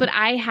 Sure. But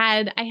I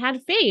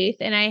had faith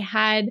and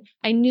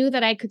I knew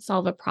that I could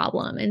solve a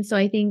problem. And so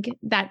I think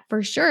that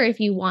for sure, if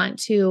you want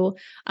to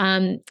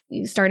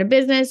start a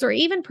business or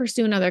even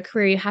pursue another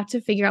career, you have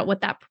to figure out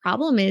what that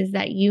problem is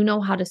that you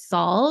know how to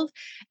solve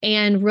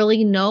and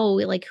really know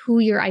like who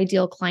your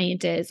ideal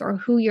client is or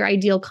who your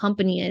ideal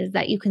company is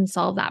that you can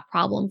solve that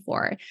problem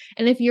for.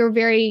 And if you're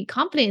very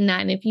confident in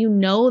that, and if you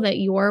know that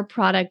your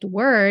product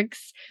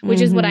works, which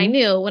is what I Hmm.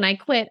 knew when I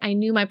quit, I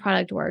knew my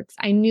product works.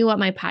 I knew what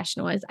my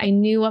passion was. I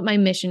knew what my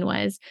mission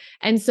was.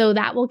 And so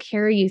that will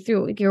carry you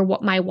through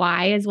my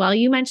why as well.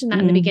 You mentioned that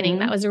in the beginning.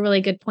 That Hmm. was a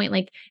really good point.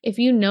 Like if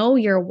you know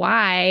your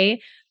why,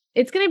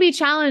 it's going to be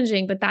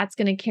challenging, but that's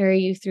going to carry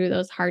you through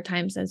those hard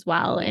times as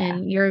well. Yeah.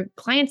 And your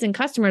clients and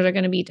customers are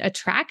going to be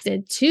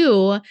attracted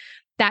to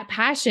that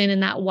passion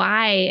and that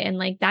why. And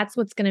like, that's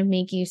what's going to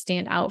make you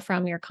stand out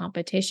from your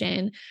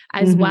competition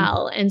as Hmm.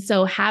 well. And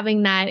so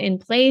having that in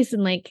place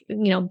and like,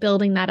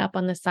 building that up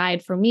on the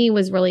side for me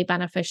was really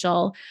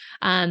beneficial.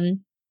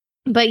 Um,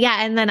 but yeah,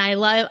 and then I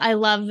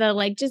love the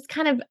like just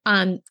kind of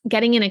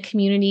getting in a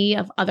community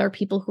of other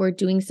people who are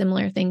doing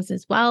similar things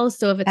as well.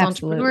 So if it's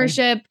Absolutely.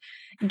 entrepreneurship,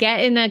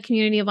 get in a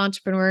community of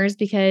entrepreneurs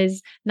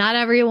because not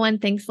everyone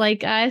thinks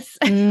like us.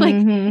 Like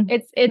Mm-hmm.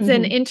 it's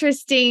an Mm-hmm.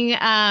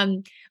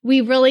 interesting we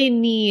really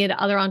need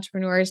other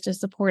entrepreneurs to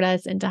support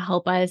us and to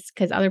help us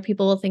because other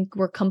people will think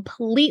we're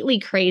completely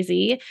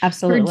crazy for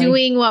Absolutely.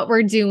 doing what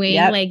we're doing.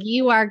 Yep. Like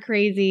you are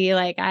crazy.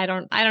 Like I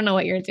don't know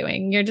what you're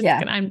doing. You're just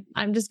Yeah. gonna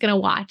I'm just gonna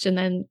watch. And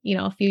then,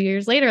 a few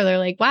years later, they're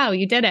like, wow,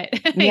 you did it.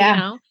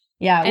 Yeah.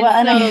 Yeah. Well,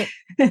 And and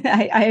so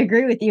I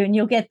agree with you. And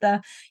you'll get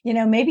the,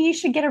 maybe you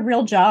should get a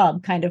real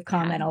job kind of yeah.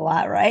 comment a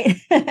lot, right?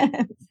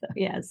 So,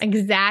 yes.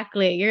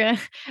 Exactly.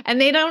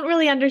 And they don't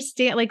really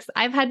understand. Like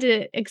I've had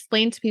to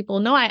explain to people,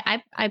 no,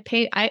 I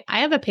pay, I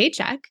have a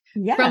paycheck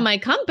from Yeah. my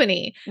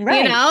company.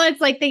 Right. It's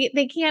like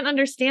they can't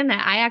understand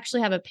that I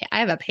actually I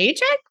have a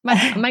paycheck.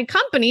 My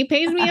company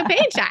pays me a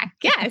paycheck.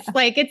 Yes.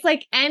 Like it's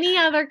like any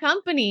other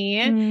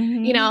company,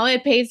 Hmm.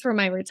 it pays for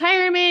my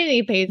retirement.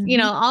 It pays,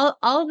 Hmm.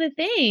 all the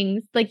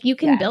things like you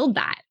can Yes. build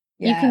that.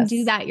 You can do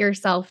Yes. that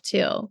yourself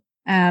too.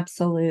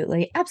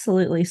 Absolutely.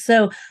 Absolutely.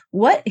 So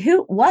what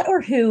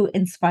or who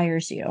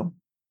inspires you?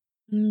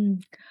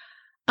 Mm.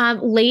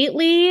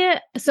 Lately,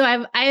 so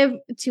I have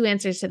two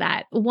answers to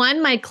that.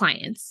 One, my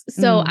clients.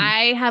 So Mm.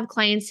 I have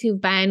clients who've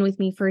been with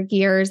me for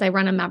years. I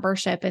run a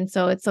membership, and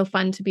so it's so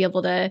fun to be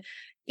able to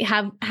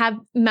have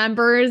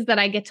members that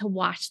I get to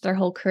watch their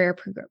whole career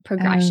Oh,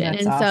 progression.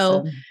 that's And so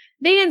awesome.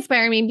 they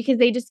inspire me because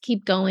they just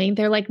keep going.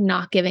 They're like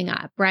not giving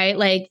up, right?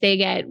 Like they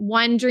get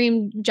one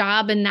dream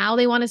job and now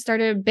they want to start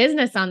a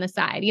business on the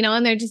side,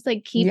 and they're just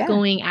like keep Yeah.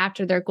 going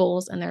after their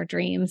goals and their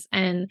dreams.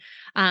 And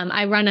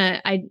I run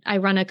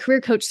a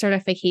career coach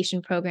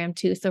certification program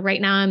too. So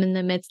right now I'm in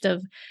the midst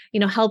of,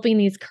 helping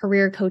these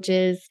career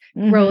coaches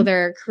grow Hmm.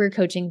 their career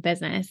coaching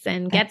business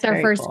and get That's their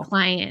very first cool.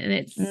 client. And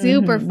it's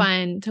super Hmm.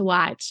 fun to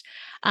watch.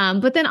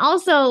 But then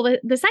also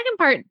the second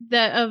part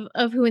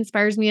of who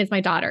inspires me is my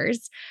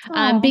daughters,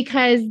 Oh,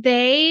 because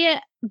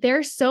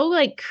they're so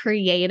like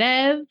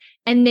creative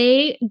and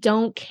they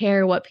don't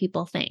care what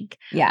people think.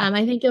 yeah.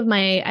 I think of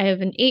I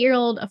have an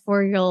 8-year-old, a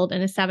 4-year-old,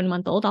 and a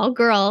 7-month-old, all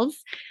girls.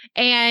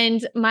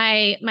 And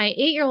my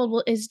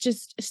 8-year-old is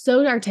just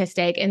so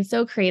artistic and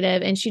so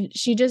creative. And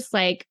she just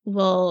like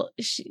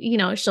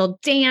she'll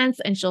dance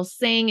and she'll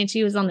sing. And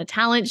she was on the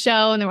talent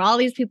show and there were all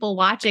these people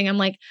watching. I'm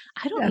like,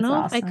 I don't That's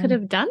know if I could awesome.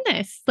 have done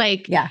this.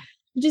 Like Yeah.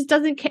 she just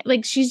doesn't care.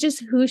 Like she's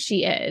just who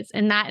she is.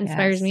 And that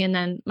inspires me. Yes. And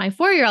then my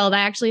 4-year-old, I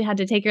actually had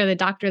to take her to the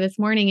doctor this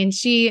morning and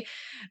she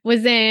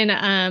was in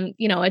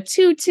a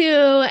tutu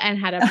and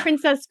had a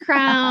princess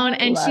crown. I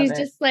And love she's it.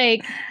 just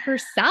like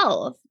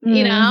herself,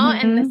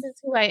 and this Hmm.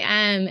 is who I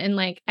am. And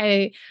like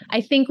I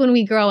think when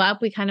we grow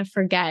up, we kind of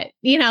forget,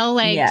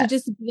 like to Yes.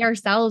 just be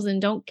ourselves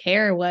and don't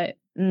care what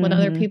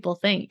other Hmm. people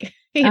think,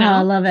 Oh,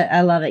 I love it.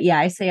 I love it. Yeah,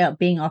 I say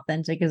being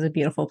authentic is a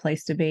beautiful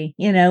place to be.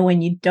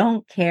 When you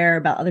don't care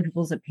about other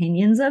people's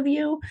opinions of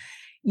you,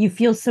 you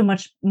feel so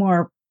much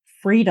more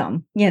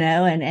freedom,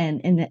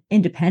 and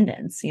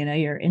independence.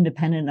 You're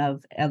independent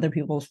of other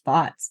people's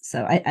thoughts.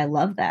 So I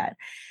love that.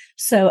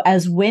 So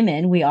as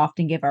women, we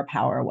often give our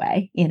power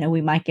away.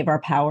 We might give our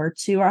power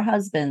to our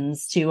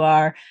husbands, to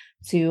our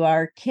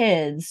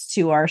kids,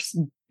 to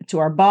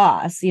our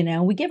boss.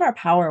 We give our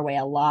power away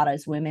a lot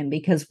as women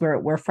because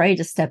we're afraid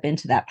to step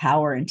into that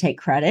power and take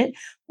credit,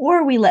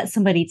 or we let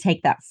somebody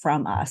take that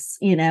from us.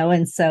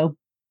 And so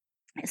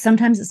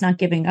sometimes it's not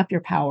giving up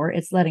your power,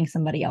 it's letting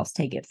somebody else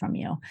take it from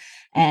you.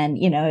 And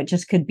it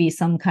just could be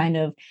some kind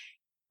of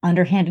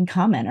underhanded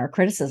comment or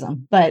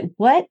criticism. But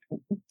what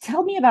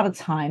tell me about a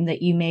time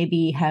that you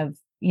maybe have,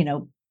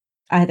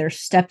 either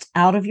stepped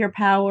out of your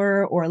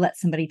power or let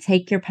somebody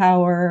take your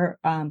power,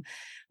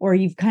 or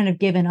you've kind of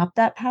given up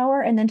that power.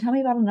 And then tell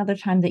me about another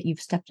time that you've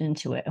stepped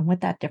into it and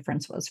what that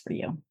difference was for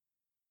you.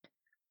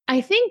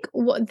 I think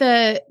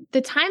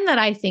the time that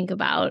I think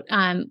about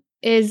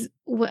is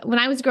when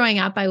I was growing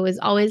up. I was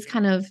always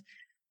kind of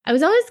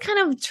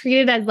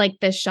treated as like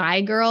the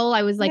shy girl.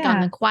 I was like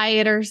on the Yeah.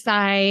 quieter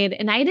side,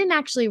 and I didn't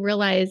actually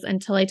realize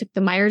until I took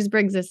the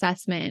Myers-Briggs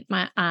assessment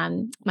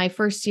my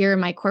first year in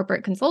my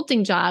corporate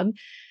consulting job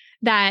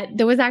that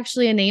there was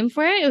actually a name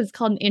for it. It was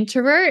called an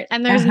introvert,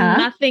 and there's Uh-huh.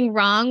 nothing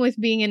wrong with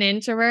being an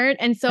introvert.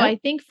 And so Nope. I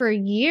think for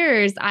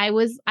years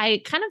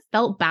I kind of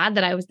felt bad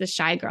that I was the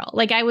shy girl.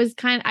 Like I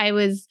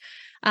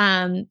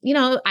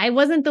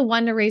wasn't the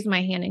one to raise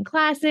my hand in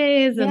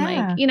classes. And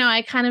like, Yeah.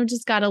 I kind of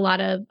just got a lot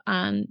of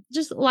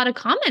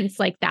comments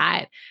like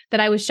that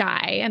I was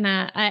shy. And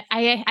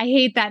I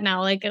hate that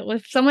now. Like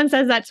if someone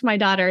says that to my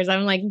daughters,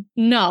 I'm like,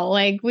 no,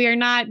 like we're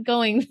not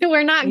going,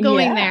 we're not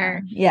going Yeah.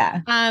 there.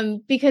 Yeah.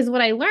 Because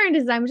what I learned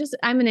is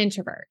I'm an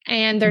introvert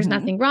and there's Hmm.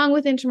 nothing wrong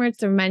with introverts.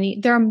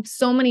 There are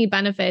so many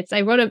benefits.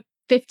 I wrote a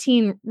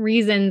 15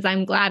 reasons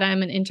I'm glad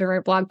I'm an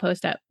introvert blog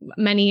post up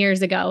many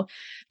years ago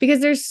because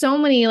there's so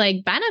many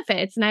like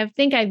benefits. And I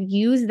think I've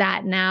used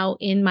that now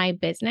in my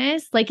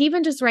business. Like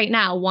even just right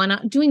now,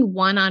 doing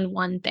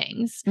one-on-one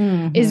things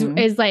Hmm.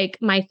 is like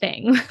my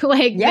thing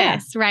like Yeah.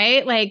 this,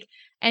 right? Like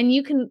And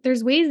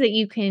there's ways that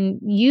you can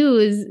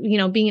use,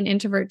 being an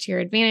introvert to your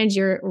advantage.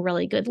 You're a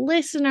really good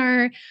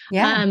listener.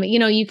 Yeah.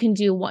 You can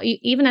do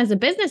even as a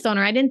business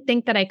owner, I didn't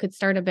think that I could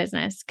start a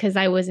business because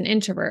I was an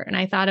introvert and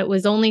I thought it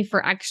was only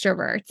for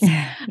extroverts.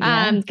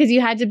 Yeah. Because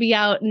you had to be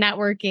out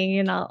networking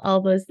and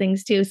all those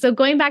things too. So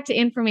going back to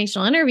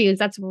informational interviews,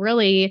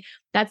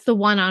 that's the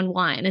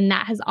one-on-one. And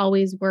that has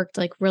always worked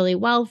like really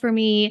well for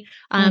me.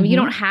 You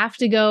don't have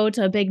to go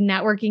to a big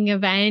networking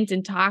event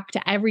and talk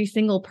to every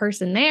single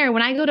person there.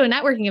 When I go to a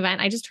networking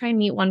event, I just try and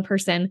meet one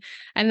person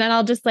and then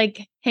I'll just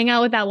like hang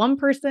out with that one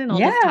person. I'll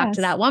just talk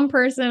to that one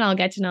person. I'll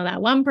get to know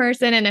that one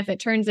person. And if it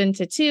turns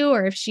into two,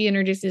 or if she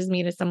introduces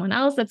me to someone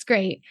else, that's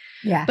great.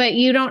 Yeah. But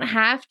you don't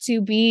have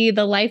to be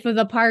the life of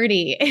the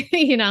party,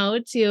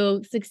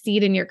 to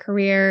succeed in your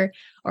career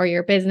or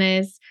your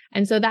business.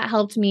 And so that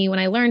helped me. When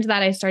I learned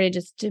that, I started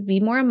just to be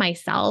more of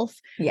myself.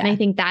 Yeah. And I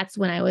think that's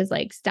when I was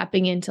like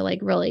stepping into like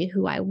really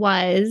who I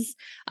was,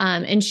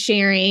 and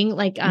sharing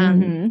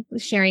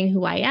sharing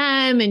who I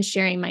am and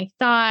sharing my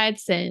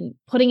thoughts and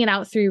putting it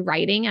out through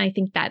writing. And I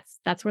think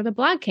that's where the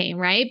blog came,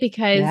 right?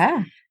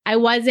 Because I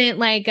wasn't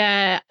like,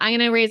 I'm going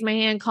to raise my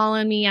hand, call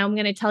on me. I'm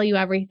going to tell you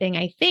everything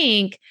I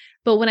think.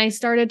 But when I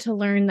started to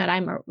learn that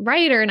I'm a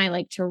writer and I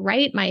like to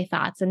write my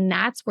thoughts, and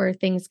that's where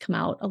things come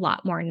out a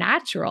lot more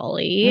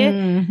naturally,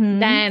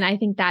 then I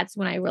think that's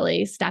when I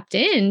really stepped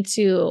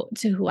into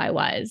who I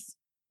was.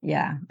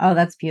 Yeah. Oh,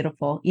 that's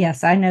beautiful.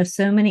 Yes. I know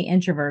so many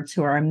introverts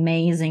who are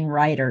amazing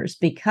writers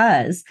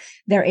because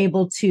they're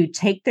able to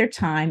take their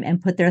time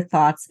and put their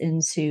thoughts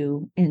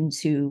into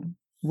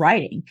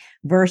writing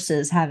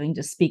versus having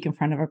to speak in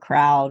front of a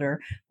crowd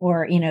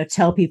or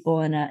tell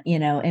people in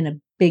a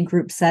big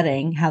group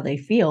setting how they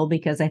feel,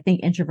 because I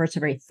think introverts are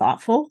very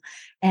thoughtful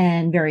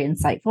and very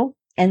insightful.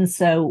 And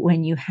so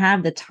when you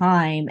have the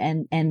time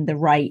and the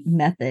right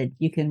method,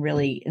 you can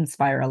really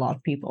inspire a lot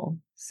of people.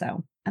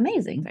 So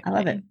amazing. I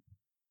love it.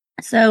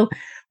 So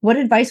what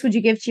advice would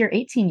you give to your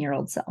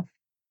 18-year-old self?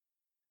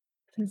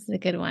 This is a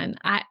good one.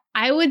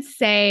 I would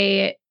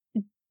say,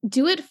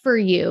 do it for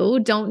you.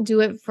 Don't do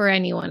it for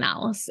anyone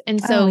else.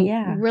 And so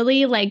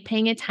really like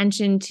paying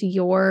attention to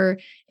your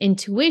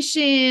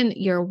intuition,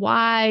 your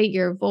why,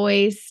 your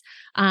voice,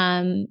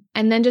 and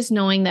then just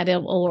knowing that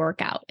it will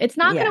work out. It's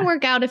not going to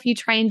work out if you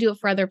try and do it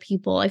for other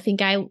people. I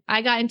think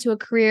I got into a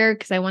career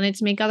because I wanted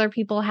to make other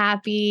people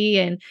happy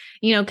and,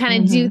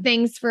 kind of do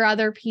things for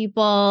other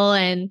people.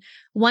 And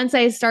once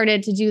I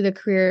started to do the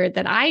career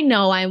that I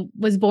know I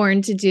was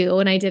born to do,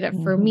 and I did it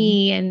for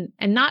me and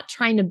not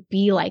trying to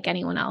be like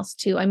anyone else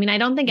too. I mean, I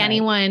don't think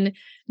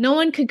no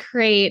one could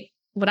create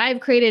what I've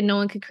created. No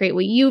one could create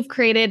what you've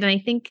created. And I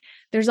think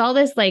there's all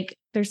this, like,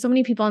 there's so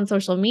many people on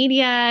social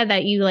media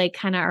that you like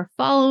kind of are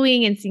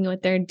following and seeing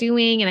what they're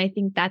doing. And I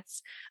think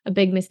that's a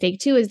big mistake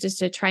too, is just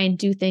to try and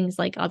do things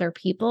like other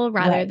people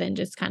rather than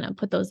just kind of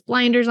put those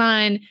blinders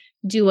on,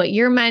 do what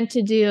you're meant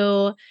to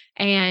do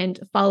and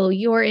follow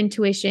your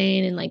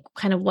intuition and like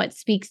kind of what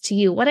speaks to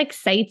you, what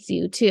excites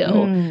you too.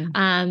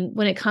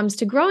 When it comes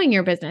to growing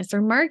your business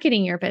or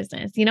marketing your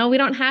business, we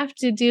don't have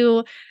to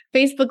do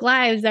Facebook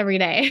Lives every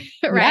day,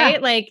 right? Yeah.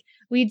 Like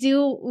we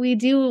do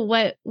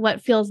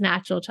what feels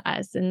natural to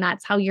us, and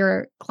that's how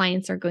your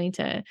clients are going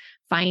to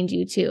find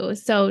you too.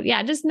 So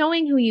yeah, just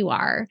knowing who you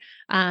are,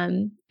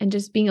 and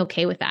just being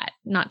okay with that,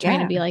 not trying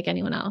to be like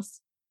anyone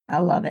else. I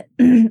love it.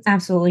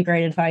 Absolutely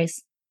great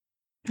advice.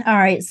 All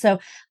right. So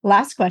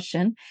last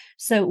question.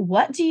 So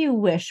what do you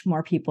wish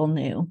more people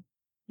knew?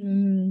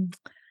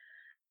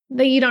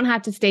 That you don't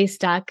have to stay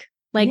stuck.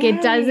 Like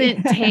it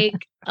doesn't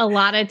take a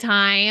lot of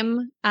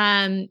time.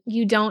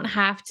 You don't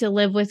have to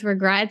live with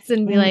regrets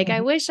and be like,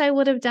 I wish I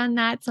would have done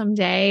that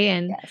someday.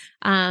 And,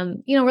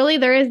 really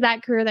there is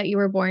that career that you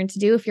were born to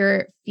do. If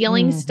you're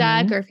feeling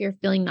stuck or if you're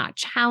feeling not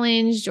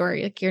challenged or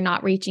like you're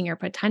not reaching your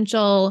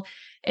potential,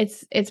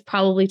 it's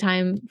probably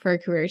time for a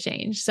career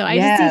change. So I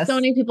just see so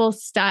many people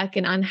stuck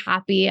and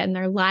unhappy in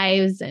their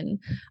lives. And,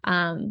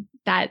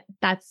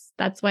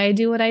 that's why I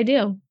do what I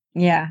do.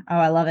 Yeah. Oh,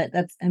 I love it.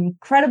 That's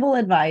incredible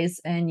advice.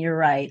 And you're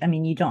right. I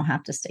mean, you don't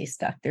have to stay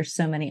stuck. There's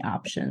so many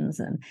options.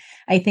 And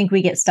I think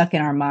we get stuck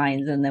in our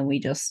minds and then we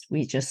just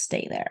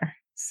stay there.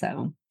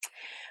 So,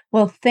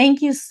 well,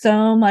 thank you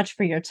so much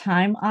for your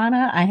time,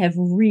 Anna. I have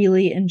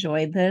really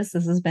enjoyed this.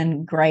 This has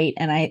been great.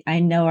 And I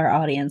know our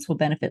audience will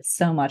benefit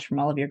so much from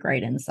all of your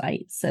great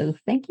insights. So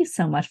thank you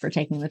so much for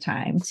taking the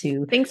time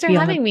to Thanks for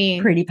having me.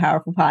 Pretty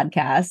Powerful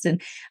podcast.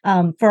 And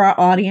for our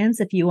audience,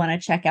 if you want to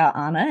check out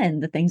Anna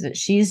and the things that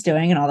she's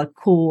doing and all the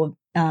cool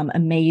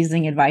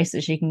amazing advice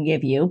that she can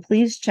give you,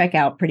 please check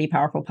out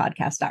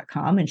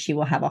prettypowerfulpodcast.com, and she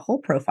will have a whole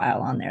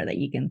profile on there that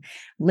you can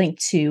link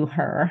to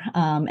her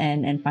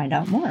and find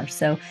out more.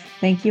 So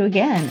thank you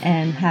again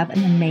and have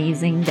an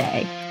amazing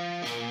day.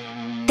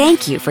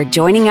 Thank you for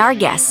joining our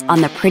guests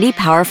on the Pretty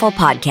Powerful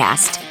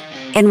podcast.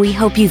 And we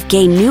hope you've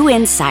gained new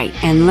insight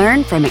and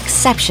learned from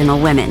exceptional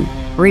women.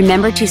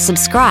 Remember to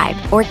subscribe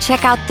or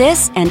check out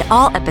this and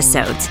all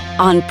episodes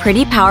on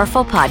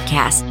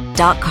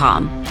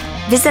prettypowerfulpodcast.com.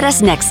 Visit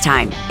us next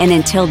time, and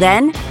until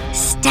then,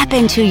 step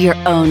into your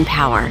own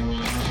power.